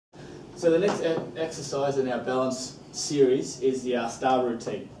So the next exercise in our balance series is the STAR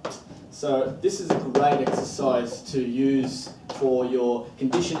routine. So this is a great exercise to use for your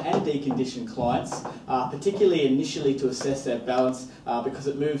conditioned and deconditioned clients, particularly initially to assess their balance because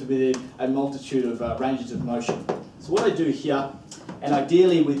it moves within a multitude of ranges of motion. So what I do here, and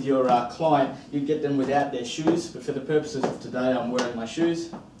ideally with your client, you get them without their shoes, but for the purposes of today I'm wearing my shoes.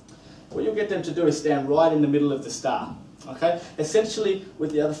 What you'll get them to do is stand right in the middle of the STAR. Okay, essentially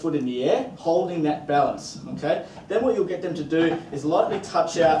with the other foot in the air, holding that balance. Okay, then what you'll get them to do is lightly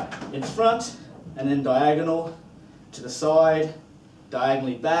touch out in front and then diagonal to the side,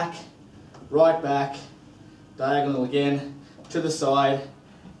 diagonally back, right back, diagonal again to the side,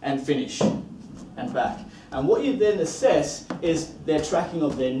 and finish and back. And what you then assess is their tracking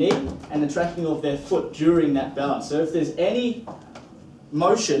of their knee and the tracking of their foot during that balance. So if there's any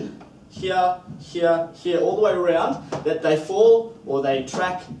motion here, here, here, all the way around, that they fall or they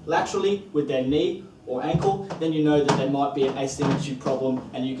track laterally with their knee or ankle, then you know that there might be an asymmetry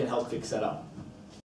problem and you can help fix that up.